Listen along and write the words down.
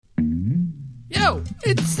Yo,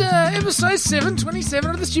 it's episode 727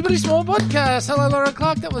 of the Stupidly Small podcast. Hello, Laura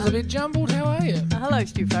Clark. That was a bit jumbled. How are you? Hello,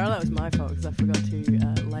 Stu Farrell. That was my fault because I forgot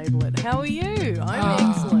to label it. How are you? I'm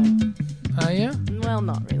excellent. Are you? Well,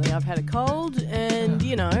 not really. I've had a cold and,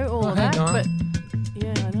 all of that. hang on. But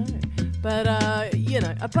yeah, I know.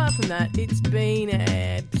 But, apart from that, it's been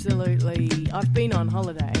absolutely... I've been on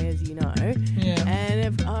holiday, as you know. Yeah.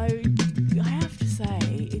 And I have to say,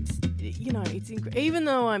 it's even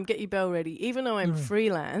though I'm Get Your Bell Ready, even though I'm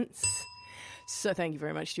freelance... So thank you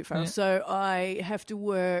very much, Stu Farrell. Yeah. So I have to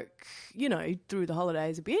work, through the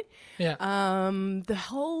holidays a bit. Yeah. The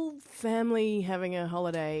whole family having a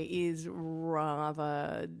holiday is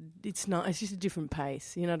rather, it's just a different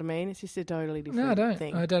pace. You know what I mean? It's just a totally different No, I don't.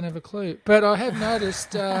 thing. I don't have a clue. But I have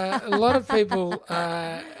noticed a lot of people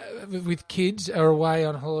with kids are away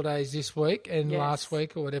on holidays this week and Yes. last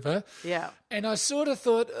week or whatever. Yeah. And I sort of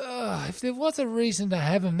thought, if there was a reason to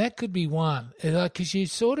have them, that could be one. Because you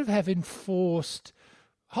sort of have enforced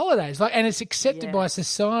holidays, and it's accepted by Yes.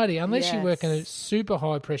 society, unless you work in a Yes. super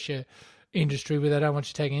high pressure industry where they don't want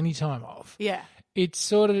you taking any time off. Yeah. It's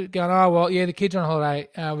sort of going, the kids are on holiday.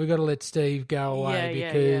 We've got to let Steve go away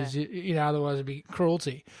Yeah, because otherwise it'd be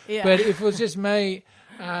cruelty. Yeah. But if it was just me,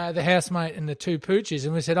 the housemate, and the two pooches,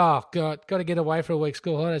 and we said, "Oh God, got to get away for a week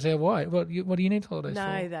school holidays." I say, why? What do you need holidays for?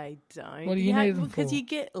 No, they don't. What do you need them Because for? you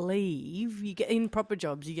get leave. You get in proper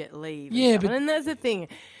jobs. You get leave. Yeah, and but- and that's the thing.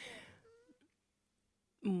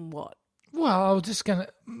 What? Well, I was just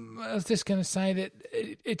gonna say that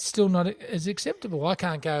it's still not as acceptable. I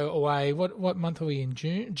can't go away. What month are we in?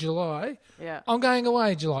 June, July. Yeah. I'm going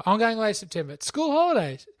away in July. I'm going away September. It's school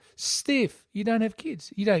holidays. Stiff. You don't have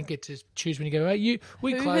kids. You don't get to choose when you go away.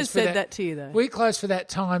 We Who close has for said that to you though? We close for that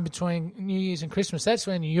time between New Year's and Christmas. That's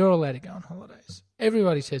when you're allowed to go on holidays.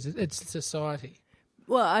 Everybody says it. It's society.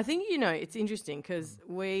 Well, I think, it's interesting because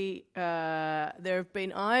I've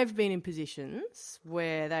been in positions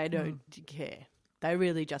where they don't care. They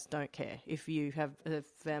really just don't care. If you have a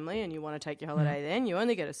family and you want to take your holiday then, you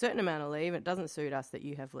only get a certain amount of leave. It doesn't suit us that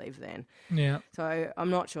you have leave then. Yeah. So I'm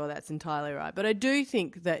not sure that's entirely right. But I do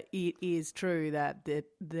think that it is true that the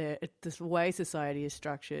way society is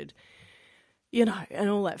structured, and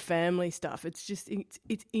all that family stuff. It's just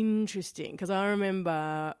it's interesting because I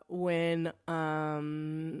remember when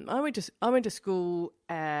I went to school.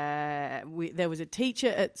 There was a teacher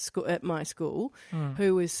at my school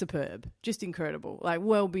who was superb, just incredible. Went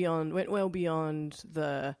well beyond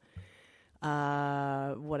the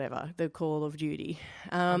the call of duty.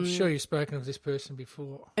 I'm sure you've spoken of this person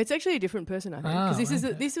before. It's actually a different person, I think,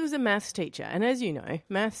 because this was a maths teacher, and as you know,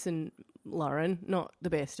 maths and Lauren not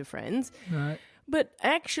the best of friends. Right. But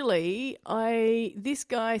actually, this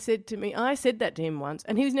guy said to me, I said that to him once,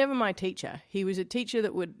 and he was never my teacher. He was a teacher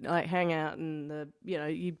that would hang out in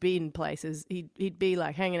you'd be in places. He'd be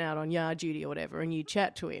hanging out on yard duty or whatever, and you'd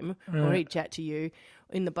chat to him, or he'd chat to you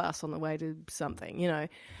in the bus on the way to something,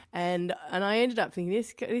 And I ended up thinking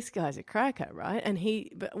this guy's a cracker, right?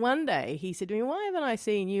 But one day he said to me, "Why haven't I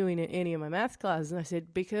seen you in any of my maths classes?" And I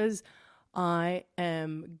said, "Because I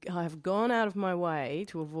have gone out of my way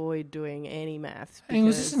to avoid doing any maths." And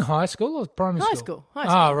was this in high school or primary school? High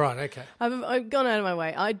school. Oh, right, okay. I've gone out of my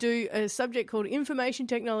way. I do a subject called information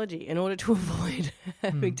technology in order to avoid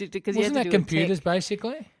having to, because you have Wasn't to that do computers, tech.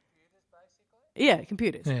 basically? Yeah,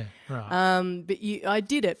 computers. Yeah, right. But I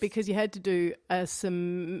did it because you had to do a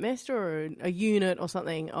semester or a unit or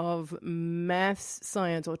something of maths,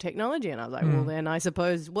 science, or technology. And I was like, well, then I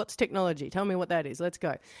suppose, what's technology? Tell me what that is. Let's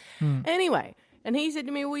go. Anyway, and he said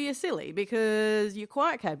to me, well, you're silly because you're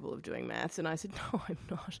quite capable of doing maths. And I said, no, I'm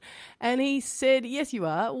not. And he said, yes, you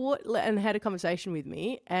are. And had a conversation with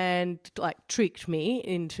me and tricked me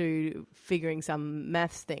into figuring some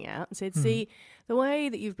maths thing out and said, see, the way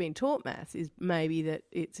that you've been taught maths is maybe that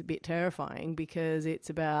it's a bit terrifying because it's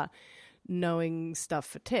about knowing stuff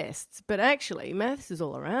for tests, but actually maths is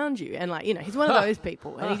all around you. And he's one of those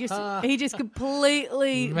people, and he just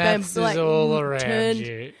completely Maths is all around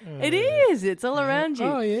you. It is. It's all around you.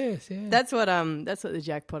 Oh, yes, yeah. That's what the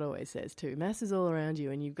jackpot always says too. Maths is all around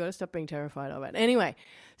you, and you've got to stop being terrified of it. Anyway,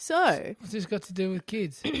 so What's this got to do with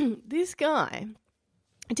kids? this guy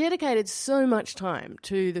dedicated so much time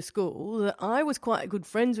to the school that I was quite good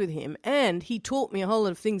friends with him, and he taught me a whole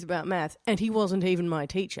lot of things about maths, and he wasn't even my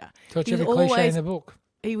teacher. Taught He you was every cliche in always- the book.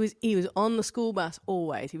 He was on the school bus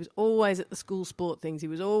always. He was always at the school sport things. He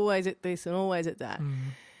was always at this and always at that.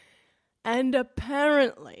 And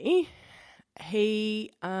apparently,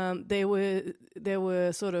 there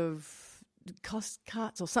were sort of cost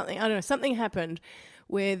cuts or something. I don't know. Something happened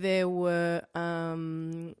where there were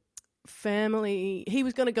family, he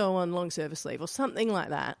was going to go on long service leave or something like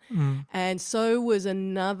that. Mm. And so was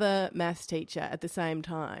another maths teacher at the same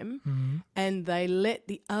time. Mm. And they let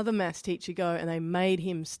the other maths teacher go and they made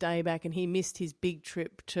him stay back, and he missed his big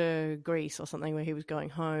trip to Greece or something where he was going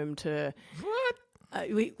home to... What?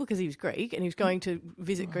 Because he was Greek and he was going to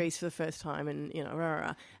visit Greece for the first time, and rah, rah,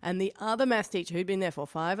 rah. And the other maths teacher who'd been there for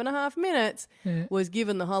 5.5 minutes was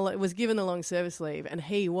given the long service leave, and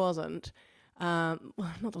he wasn't. Well,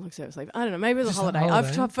 not the long service leave. I don't know. Maybe it was a holiday.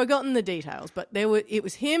 I've forgotten the details, but it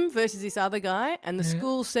was him versus this other guy, and the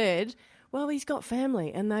school said, "Well, he's got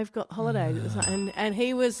family and they've got holidays," at the time. And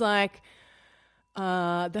he was like,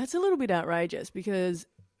 "That's a little bit outrageous because."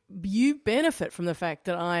 You benefit from the fact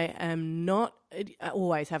that I am not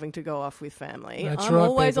always having to go off with family. That's I'm right,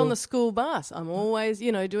 always people. on the school bus. I'm always,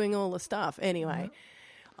 doing all the stuff. Anyway,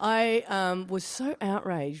 I was so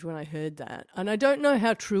outraged when I heard that. And I don't know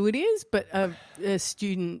how true it is, but a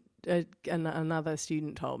student, another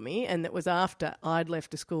student told me, and it was after I'd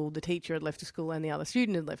left the school, the teacher had left the school and the other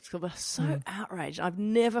student had left the school. But I was so outraged. I've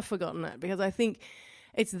never forgotten that because I think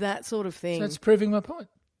it's that sort of thing. So it's proving my point.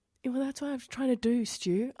 Yeah, well, that's what I was trying to do,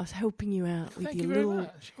 Stu. I was helping you out with your little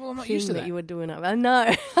much. Well, I'm not thing used to that that. you were doing. I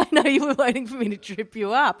know you were waiting for me to trip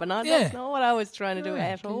you up, and that's not what I was trying to do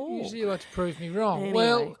at all. Usually you like to prove me wrong. Anyway.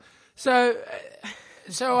 Well, so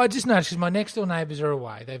I just noticed because my next door neighbours are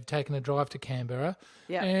away. They've taken a drive to Canberra.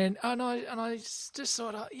 Yeah. And I just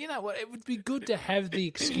thought, you know what, it would be good to have the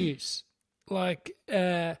excuse. Like,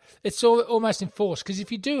 it's almost enforced because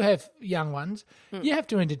if you do have young ones, you have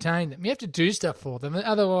to entertain them. You have to do stuff for them.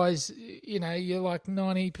 Otherwise, you're like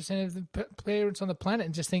 90% of the parents on the planet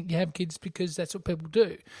and just think you have kids because that's what people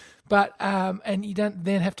do. But and you don't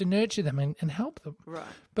then have to nurture them and help them. Right.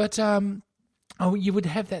 But you would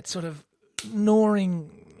have that sort of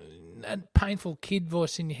gnawing, painful kid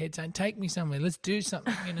voice in your head saying, "Take me somewhere, let's do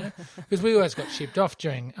something," because we always got shipped off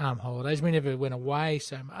during holidays. We never went away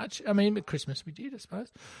so much. I mean, at Christmas we did, I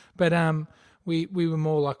suppose, but we were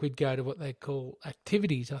more like we'd go to what they call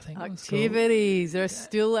activities. I think Activities. There are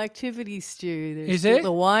still activities, Stu. Is there?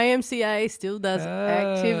 The YMCA still does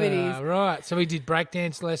activities. Right. So we did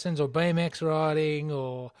breakdance lessons or BMX riding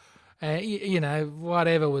or.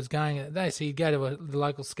 Whatever was going at day. So you'd go to the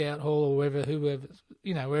local scout hall or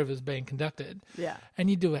wherever's being conducted. Yeah. And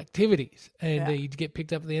you do activities and you'd get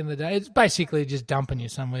picked up at the end of the day. It's basically just dumping you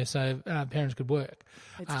somewhere so parents could work.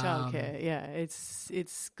 It's childcare, yeah. It's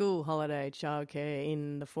school holiday childcare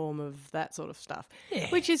in the form of that sort of stuff,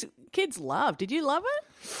 which is kids love. Did you love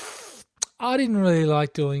it? I didn't really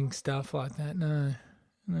like doing stuff like that, no.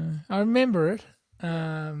 I remember it.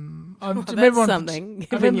 I remember something, I given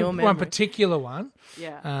remember your memory. one particular one.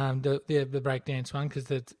 Yeah. The breakdance one because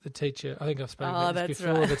the teacher, I think I've spoken about this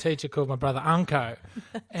before. Right. The teacher called my brother Unco,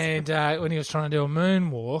 and when he was trying to do a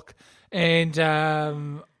moonwalk, and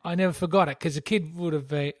I never forgot it because the kid would have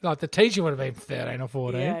been like the teacher would have been 13 or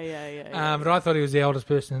 14. Yeah. But I thought he was the oldest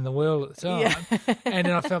person in the world at the time, and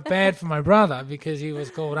then I felt bad for my brother because he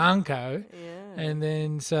was called Unco, and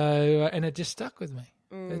then and it just stuck with me.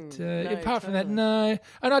 But apart from that, no.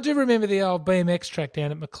 And I do remember the old BMX track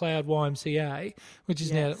down at McLeod YMCA, which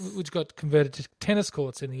is now got converted to tennis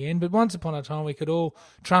courts in the end. But once upon a time, we could all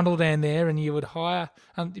trundle down there, and you would hire,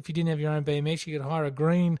 if you didn't have your own BMX, you could hire a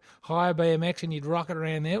green hire BMX, and you'd rock it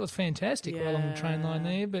around there. It was fantastic along the train line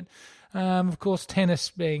there. But of course, tennis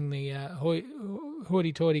being the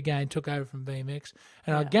hoity-toity game took over from BMX,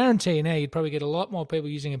 and I guarantee you now, you'd probably get a lot more people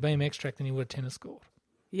using a BMX track than you would a tennis court.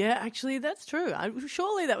 Yeah, actually, that's true.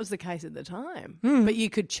 Surely that was the case at the time. But you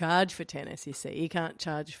could charge for tennis, you see. You can't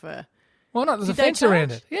charge for... Well, no, there's a Did they fence around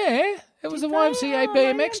charge? it. Yeah, it was the YMCA maybe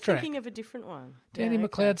BMX I'm track thinking of a different one. down in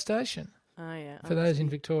McLeod Station Oh, yeah. for those in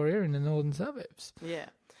Victoria in the northern suburbs. Yeah.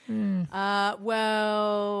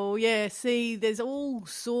 Well, yeah, see, there's all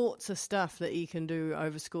sorts of stuff that you can do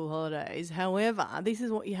over school holidays. However, this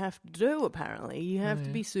is what you have to do, apparently. You have to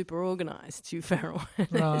be super organised, Stu Farrell.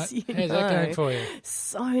 Right. How's that going for you?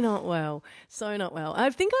 So not well. I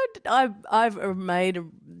think I've made a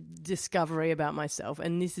discovery about myself,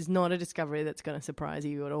 and this is not a discovery that's going to surprise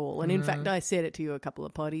you at all. And in fact, I said it to you a couple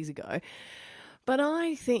of poddies ago. But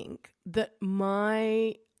I think that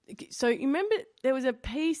So you remember there was a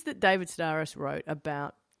piece that David Sedaris wrote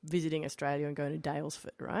about visiting Australia and going to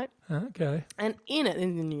Daylesford, right? Okay. And in it,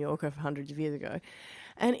 in the New Yorker hundreds of years ago,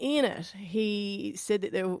 and in it he said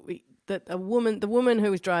that the woman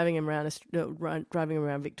who was driving him around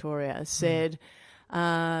Victoria said,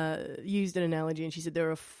 used an analogy, and she said there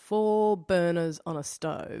are 4 burners on a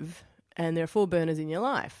stove. and there are 4 burners in your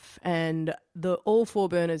life, and all 4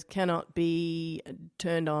 burners cannot be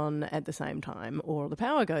turned on at the same time or the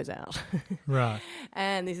power goes out. Right.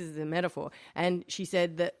 And this is the metaphor. And she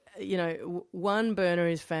said that, you know, 1 burner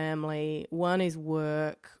is family, 1 is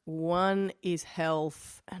work, 1 is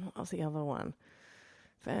health, and what was the other one?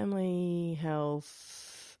 Family,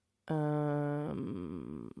 health,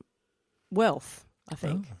 wealth, I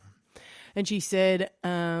think. Oh. And she said,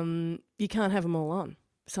 you can't have them all on.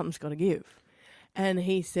 Something's got to give. And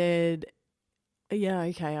he said, yeah,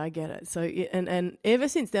 okay, I get it. So, and ever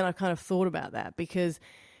since then, I've kind of thought about that, because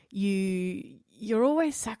you're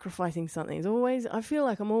always sacrificing something. It's always, I feel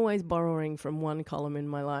like I'm always borrowing from one column in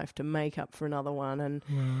my life to make up for another one.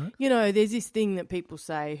 And, you know, there's this thing that people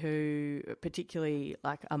say who, particularly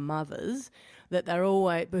like are mothers, that they're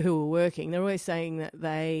always, who are working, they're always saying that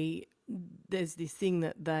there's this thing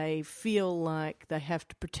that they feel like they have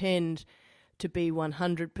to pretend to be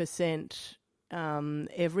 100%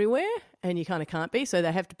 everywhere, and you kind of can't be. So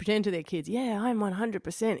they have to pretend to their kids, yeah, I'm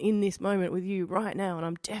 100% in this moment with you right now, and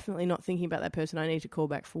I'm definitely not thinking about that person I need to call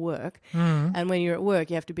back for work. Mm. And when you're at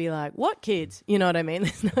work, you have to be like, what kids? You know what I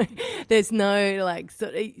mean? There's no like,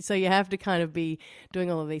 so you have to kind of be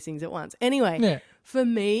doing all of these things at once. Anyway, For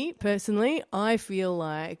me personally, I feel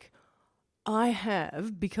like I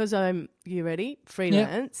have, because I'm, you ready?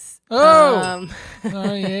 Freelance. Yep. Oh,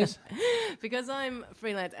 yes. Because I'm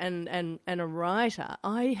freelance and a writer,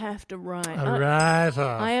 I have to write. A writer.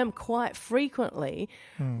 I am quite frequently,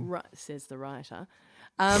 says the writer,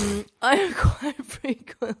 I am quite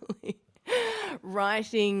frequently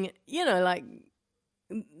writing, you know, like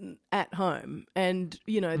at home. And,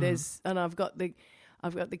 you know, and I've got the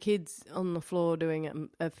kids on the floor doing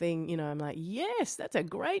a thing, you know, I'm like, yes, that's a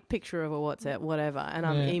great picture of a WhatsApp, whatever. And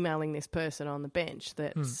I'm emailing this person on the bench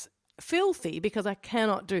that's filthy, because I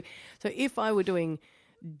cannot do. So if I were doing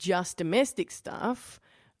just domestic stuff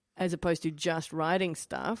as opposed to just writing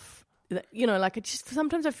stuff, you know, like, it just,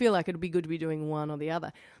 sometimes I feel like it'd be good to be doing one or the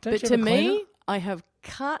other. But to me, I have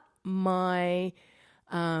cut my,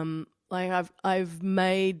 like I've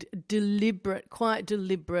made quite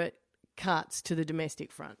deliberate cuts to the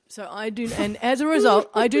domestic front. So I do, and as a result,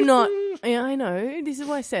 I do not, yeah, I know, this is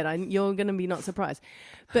why I said you're going to be not surprised.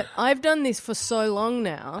 But I've done this for so long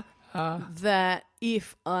now that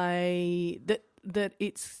it's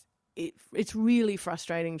really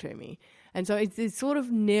frustrating to me. And so it's sort of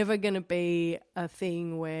never going to be a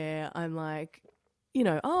thing where I'm like, you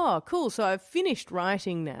know, oh, cool, so I've finished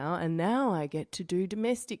writing now, and now I get to do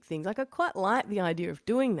domestic things. Like, I quite like the idea of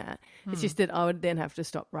doing that. It's just that I would then have to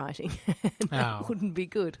stop writing, and that wouldn't be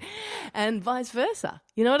good. And vice versa.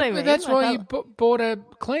 You know what I mean? But that's like, why you bought a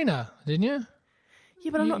cleaner, didn't you?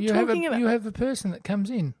 Yeah, but I'm not talking about... You have a person that comes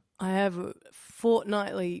in. I have a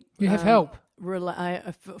fortnightly... You have help.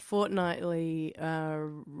 A fortnightly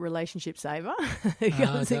relationship saver.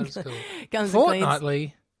 That's cool.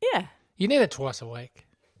 Fortnightly? Yeah. You need it twice a week.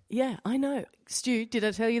 Yeah, I know. Stu, did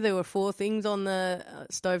I tell you there were 4 things on the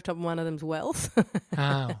stovetop and one of them's wealth?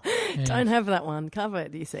 Yes. Don't have that one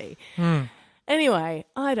covered, you see. Anyway,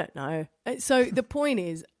 I don't know. So the point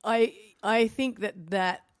is, I think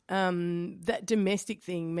that domestic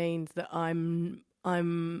thing means that I've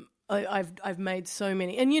made so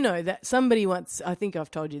many, and you know that somebody once, I think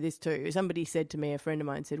I've told you this too, somebody said to me, a friend of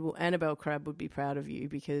mine said, well, Annabelle Crabb would be proud of you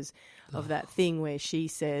because of that thing where she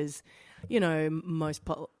says, you know,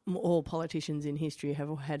 all politicians in history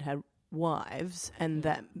have had wives, and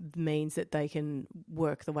that means that they can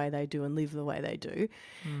work the way they do and live the way they do.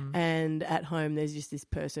 And at home there's just this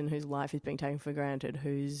person whose life is being taken for granted,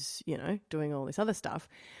 who's, you know, doing all this other stuff.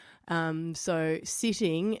 So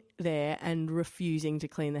sitting there and refusing to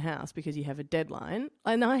clean the house because you have a deadline,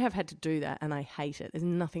 and I have had to do that, and I hate it. There's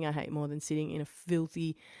nothing I hate more than sitting in a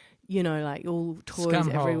filthy, you know, like all toys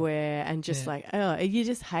everywhere, and just like, oh, you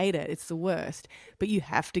just hate it. It's the worst. But you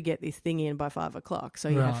have to get this thing in by 5 o'clock, so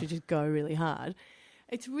you have to just go really hard.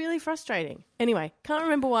 It's really frustrating. Anyway, can't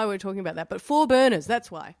remember why we were talking about that, but 4 burners,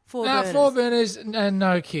 that's why. 4 burners. 4 burners and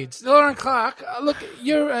no kids. Lauren Clark, look,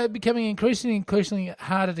 you're becoming increasingly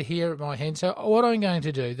harder to hear at my hand, so what I'm going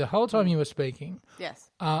to do, the whole time you were speaking,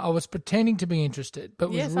 I was pretending to be interested,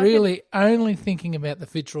 but was really only thinking about the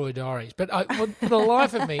Fitzroy Diaries. But for the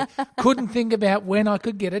life of me, couldn't think about when I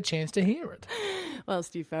could get a chance to hear it. Well,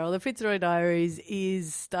 Stu Farrell, the Fitzroy Diaries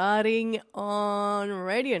is starting on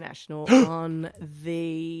Radio National on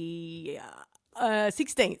the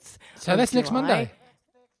 16th. So that's next Monday.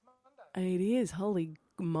 It is. Holy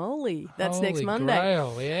moly. That's Holy next Monday.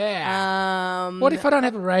 Grail, yeah. What if I don't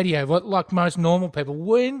have a radio? What, like most normal people,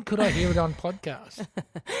 when could I hear it on podcast?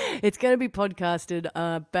 It's going to be podcasted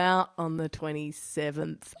about on the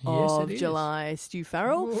 27th of July. Stu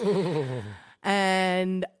Farrell. Ooh.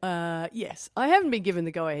 And yes, I haven't been given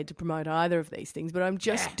the go-ahead to promote either of these things, but I'm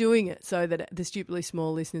just doing it so that the Stupidly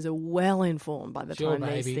Small listeners are well informed by the time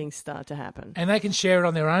these things start to happen. And they can share it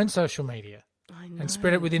on their own social media. I know. And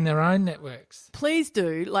spread it within their own networks. Please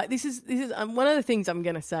do. Like this is one of the things I'm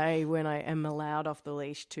going to say when I am allowed off the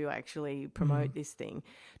leash to actually promote this thing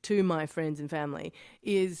to my friends and family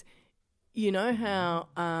is, you know how,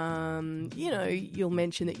 you'll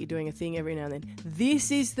mention that you're doing a thing every now and then.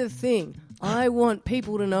 This is the thing I want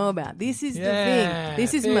people to know about. This is the thing.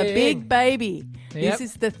 This is my big baby. Yep. This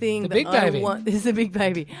is the thing that I want. This is a big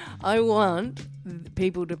baby. I want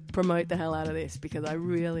people to promote the hell out of this because I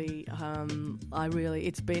really,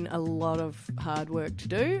 it's been a lot of hard work to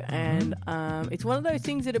do, and it's one of those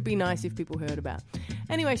things that'd be nice if people heard about.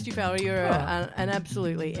 Anyway, Stu Farrell, you're an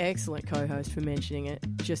absolutely excellent co-host for mentioning it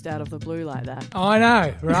just out of the blue like that. I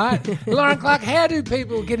know, right? Lauren Clark, how do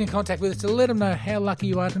people get in contact with us to let them know how lucky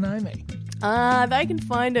you are to know me? They can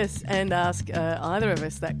find us and ask either of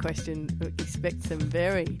us that question. Expect some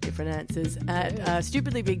very different answers at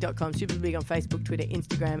stupidlybig.com, stupidlybig on Facebook, Twitter,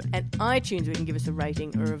 Instagram, and iTunes. We can give us a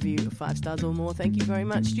rating or review of 5 stars or more. Thank you very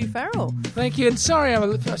much, Stu Farrell. Thank you. And sorry, I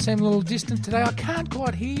seem a little distant today. I can't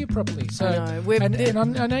quite hear you proproperly. So,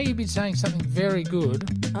 I know you've been saying something very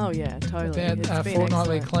good. Oh, yeah, totally. About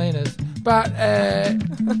fortnightly cleaners. But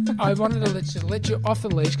I wanted to let you off the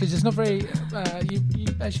leash because it's not very,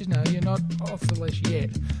 as you know, you're not off the leash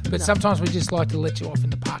yet. But sometimes we just like to let you off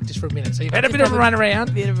in the park just for a minute. So you've had a bit of a run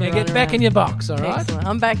around. Get back in your box, all right? Excellent.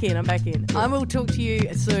 I'm back in. I will talk to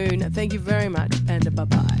you soon. Thank you very much, and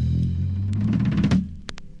bye-bye.